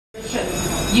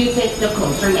using the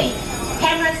closer lane.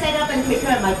 Camera set up and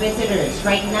prepare my visitors.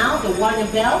 Right now, the warning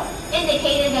bell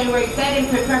indicated that we're getting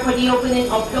prepared for the opening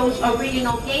of those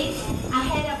original gates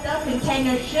ahead of the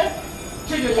container ship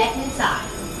to the left-hand side.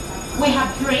 We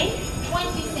have drained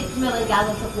 26 million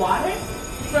gallons of water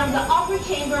from the upper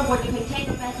chamber where the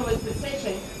container vessel is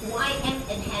positioned, Yang Ming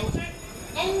Enhancer,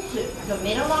 into the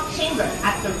middle lock chamber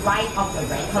at the right of the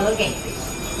red color gate.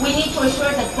 We need to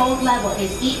ensure that both level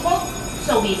is equal,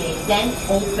 so we may then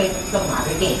open the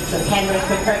water gate. So camera is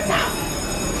prepared now.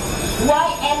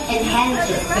 Yang Ming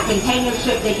Enhancer, the container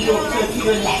ship that you observe to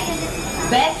your left.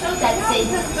 Vessel that since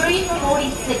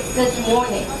 3:46 this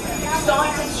morning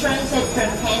starts its transit from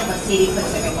Panama City,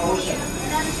 Pacific Ocean.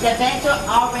 The vessel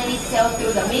already sailed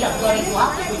through the Miraflores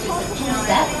Locks, which is a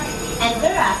two-step, and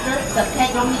thereafter the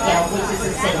Pedro Miguel, which is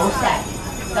a single step.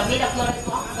 The Miraflores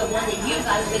Locks, the one that you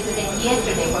guys visited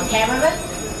yesterday for cameraman.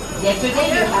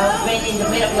 Yesterday you have been in the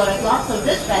Miraflores Locks, so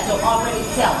this vessel already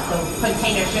sailed, the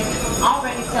container ship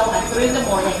already sailed at 3 in the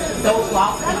morning, those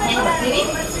locks in Panama City.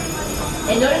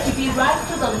 In order to be right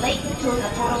to the Lake Gatun, a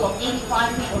total of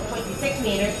 85 feet or 26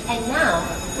 meters, and now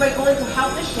we're going to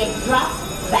help the ship drop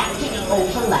back to the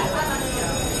ocean level.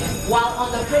 While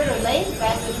on the further lane,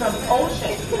 vessels from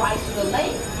ocean rise to the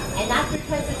lake, and after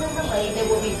transiting the lane, they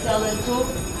will be sailing to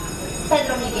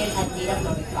Pedro Miguel and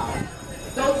Miraflores Locks.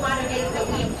 Those water gates that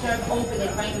we observe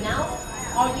opening right now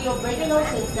are the original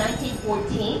since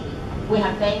 1914. We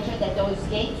have mentioned that those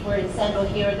gates were assembled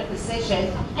here at the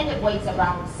position, and it weighs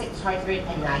around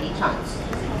 690 tons.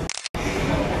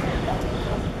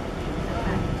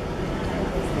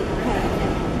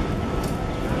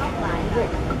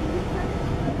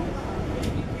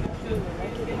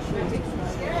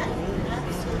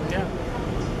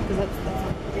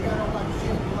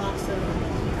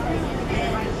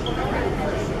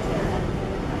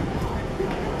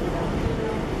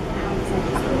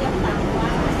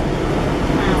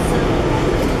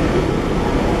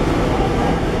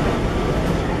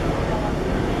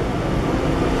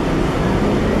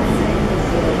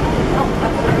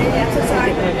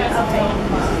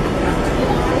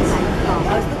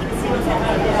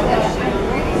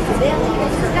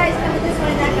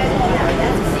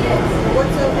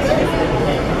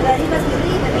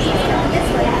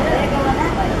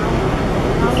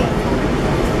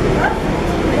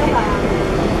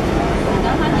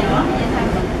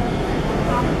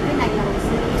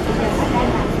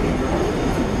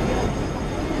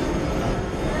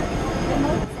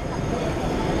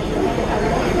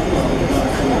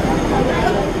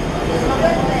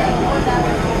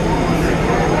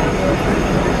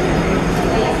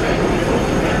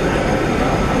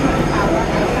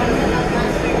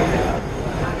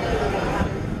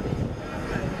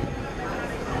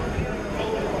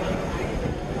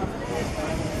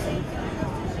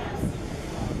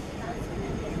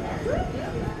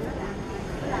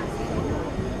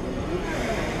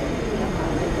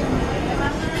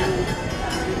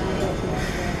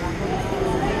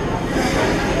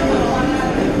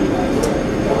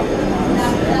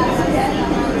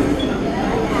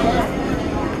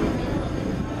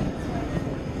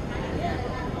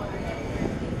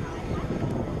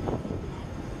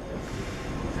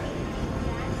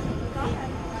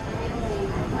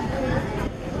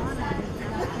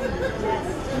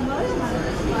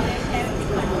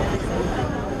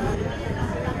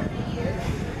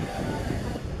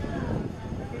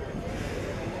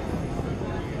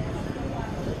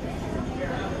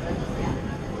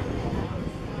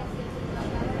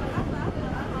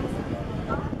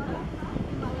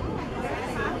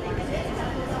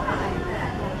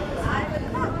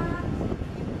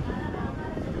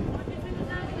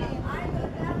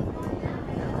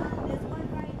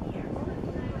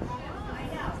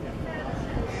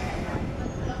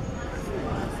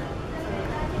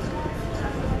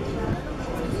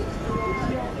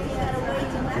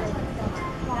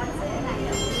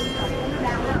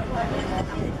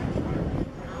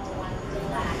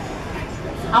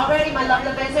 Already, my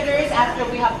lovely visitors, after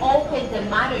we have opened the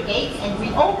minor gates and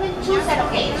we opened two set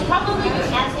of gates, probably you're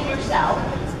asking yourself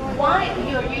why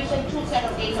you're using two set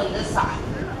of gates on this side.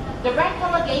 The red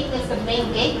color gate is the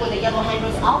main gate with the yellow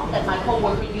handles off that my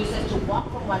co-worker uses to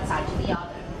walk from one side to the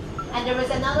other. And there is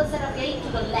another set of gate to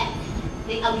the left,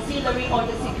 the auxiliary or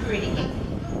the security gate.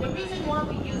 The reason why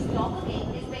we use double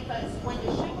gate is because when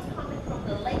the ship is coming from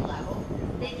the lake level,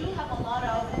 they do have a lot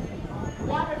of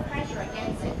water pressure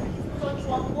against it. So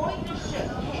to avoid the ship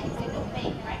hitting the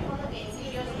main red color gate, we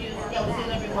just use the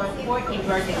auxiliary one for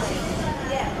emergency.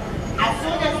 As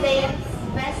soon as the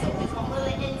vessel is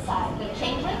completely inside the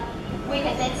chamber, we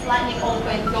can then slightly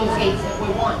open those gates if we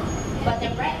want. But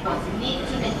the red ones need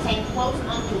to maintain close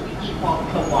until we depot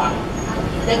the water.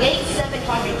 The gate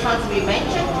 700 tons we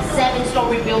mentioned,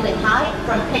 7-story building high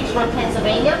from Pittsburgh,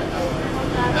 Pennsylvania.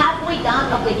 Halfway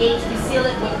down of the gates we seal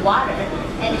it with water,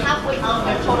 and halfway up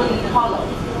they're totally hollow.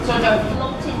 So they're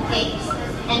floating gates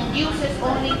and uses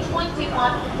only 21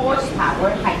 horsepower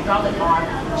hydraulic arm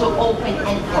to open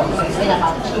and close. It's in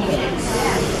about 2 minutes.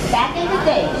 Back in the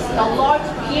days, the large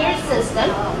pier system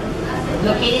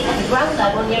located at the ground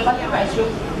level nearby the restroom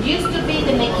used to be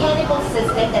the mechanical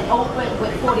system that opened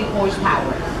with 40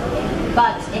 horsepower.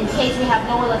 But in case we have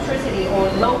no electricity or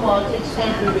low voltage,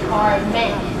 then we require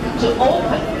men to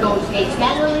open those gates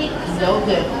manually. No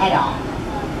good at all.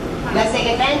 Let's take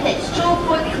advantage.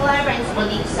 2-foot clearance on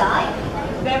each side.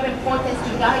 Very important to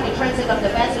guide the transit of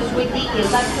the vessels with the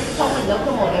electric towing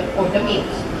locomotive or the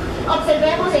mules.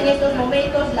 Observemos en estos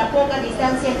momentos la poca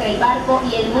distancia entre el barco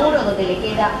y el muro, donde le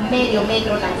queda medio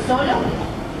metro tan solo.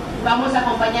 Vamos a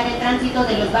acompañar el tránsito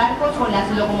de los barcos con las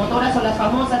locomotoras o las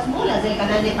famosas mulas del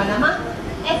Canal de Panamá.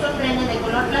 Estos trenes de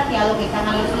color plateado que están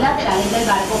a los laterales del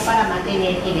barco para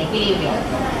mantener el equilibrio.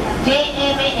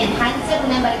 Yang Ming Enhancer,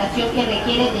 una embarcación que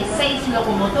requiere de 6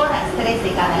 locomotoras, 3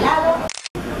 de cada lado.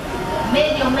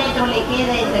 Medio metro le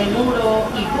queda entre muro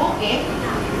y buque.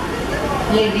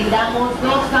 Le brindamos 2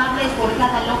 cables por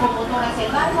cada locomotora hacia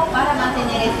el barco para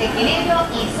mantener este equilibrio,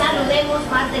 y saludemos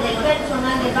parte del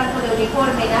personal del barco de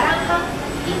uniforme naranja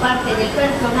y parte del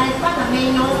personal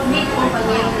panameño, mis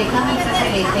compañeros de camisa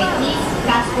celeste y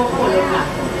casco color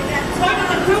blanco. Part of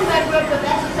the crew member of the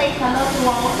vessel say hello to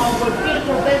all our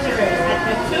beautiful visitors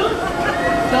at the two.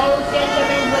 Those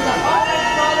gentlemen with the orange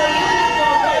color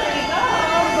uniform, there you go.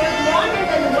 Good morning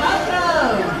and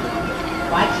welcome.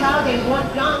 Watch out, they won't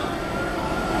jump.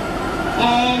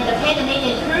 And the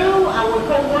Panamanian crew, our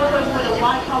co-workers with a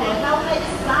white collar helmet,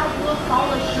 sky blue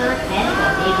collar shirt, and a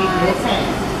navy blue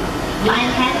pants. Line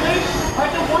handlers are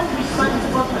the ones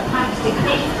responsible for plastic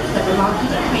cases that belong to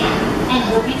the crane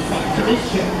and will be sent to the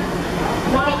ship.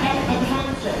 Yang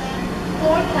Enhancer,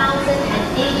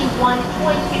 4,081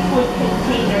 20-foot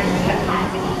container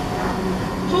capacity.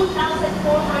 2,443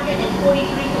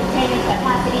 container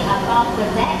capacity above the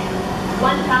deck.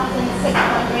 1,638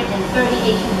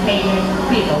 containers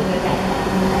below the deck.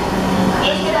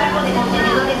 Este barco de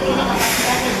contenedores tiene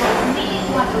capacidad de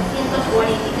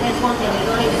 2.443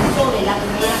 contenedores sobre la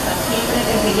cubierta, siempre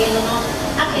refiriéndonos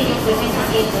a aquellos que pesan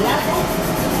 10 toneladas,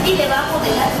 y debajo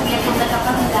de la cubierta una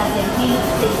capacidad de 1.600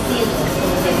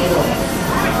 contenedores.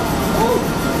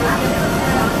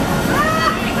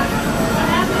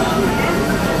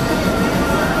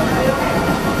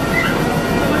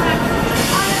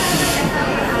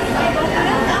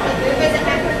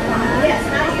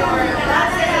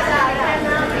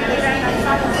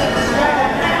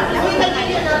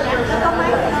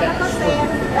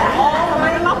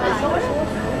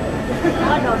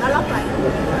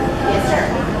 Yes, sir.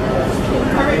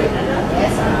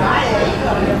 Yes, right. There you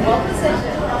go. You're well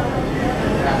positioned.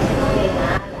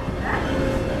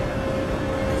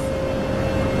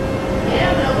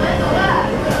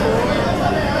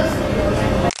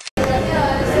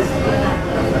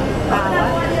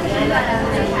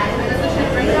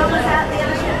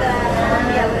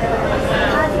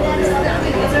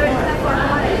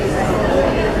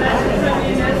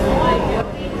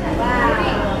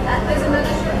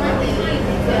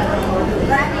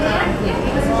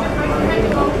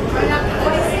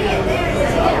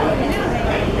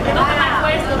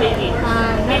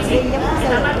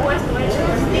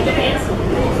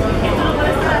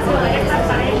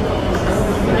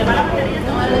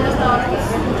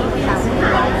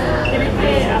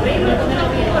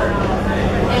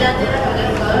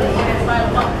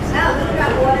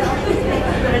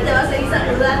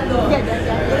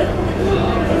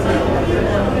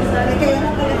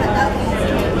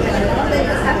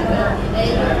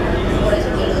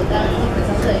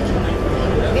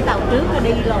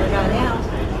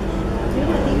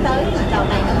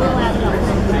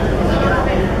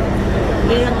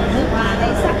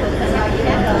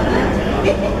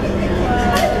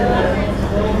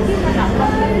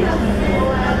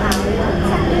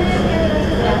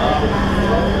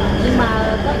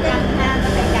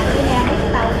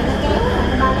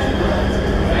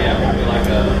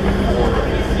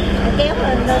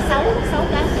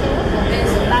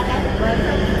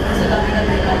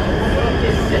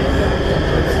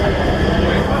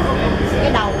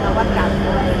 Cái đầu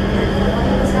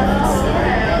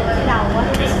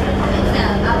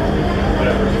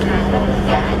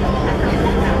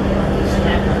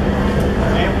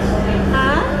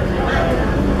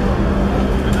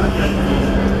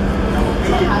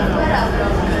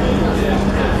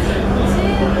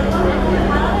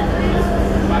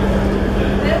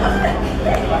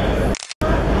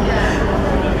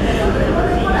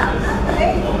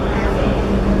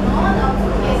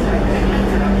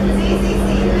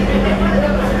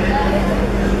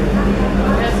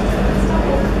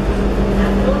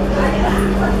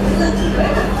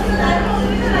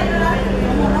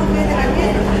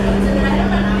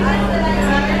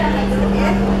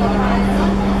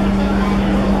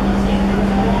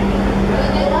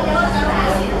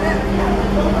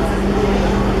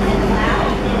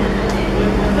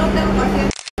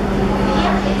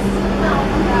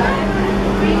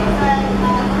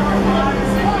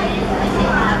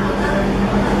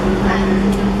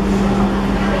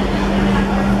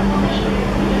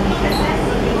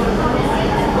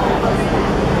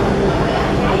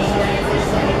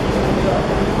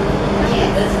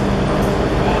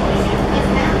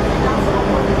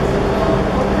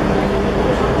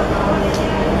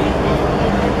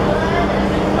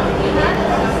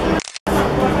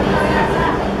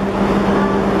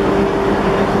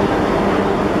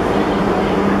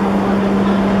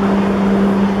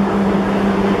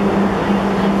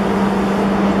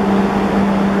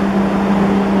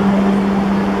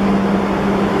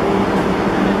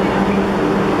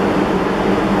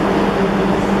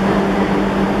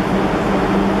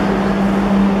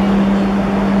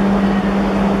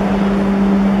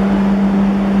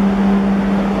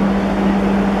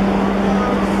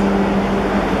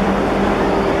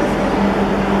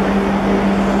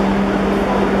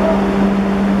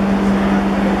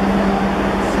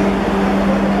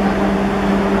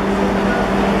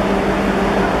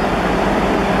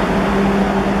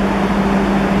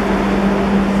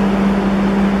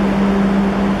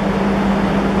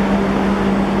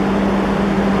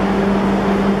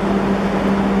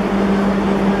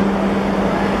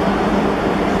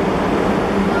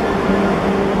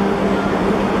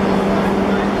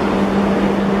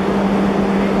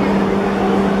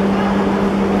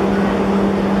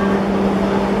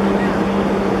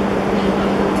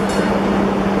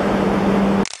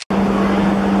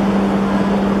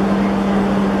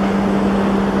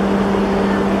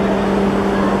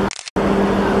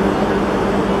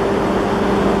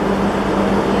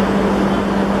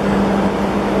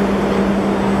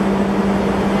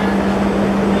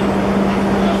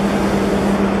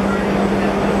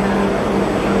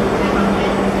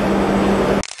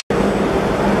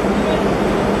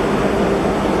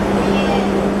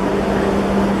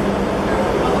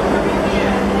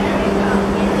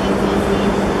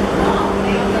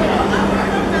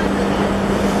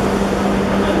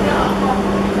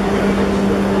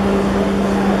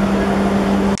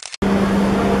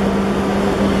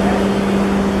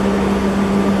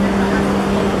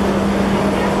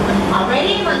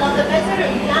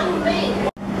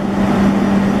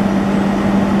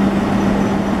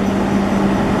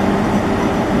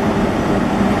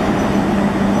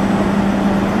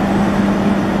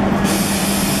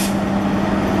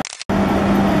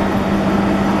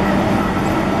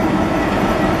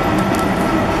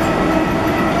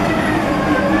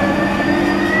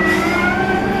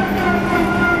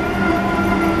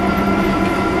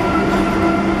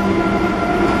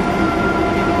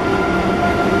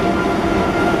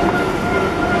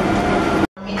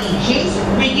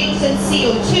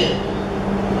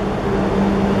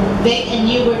Big and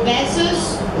newer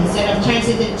vessels, instead of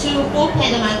transiting 2 full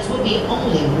Panamax, will be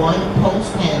only 1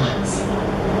 post-Panamax.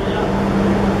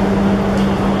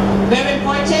 Very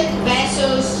important,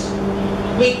 vessels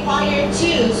required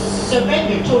to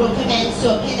surrender total commands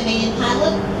to a Panamanian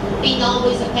pilot, being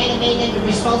always a Panamanian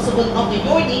responsible of the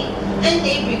yarding, and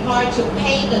they required to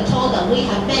pay the toll that we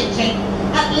have mentioned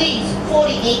at least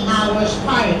 48 hours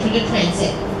prior to the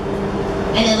transit.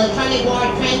 An electronic wire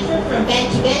transfer from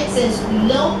bank to bank, since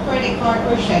no credit card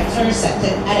or checks are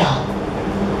accepted at all.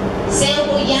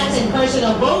 Sailboat yachts and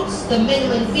personal boats, the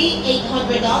minimum fee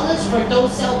 $800 for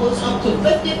those sailboats up to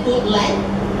 50-foot length,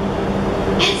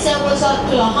 and sailboats up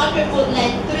to 100-foot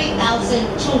length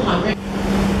 $3,200.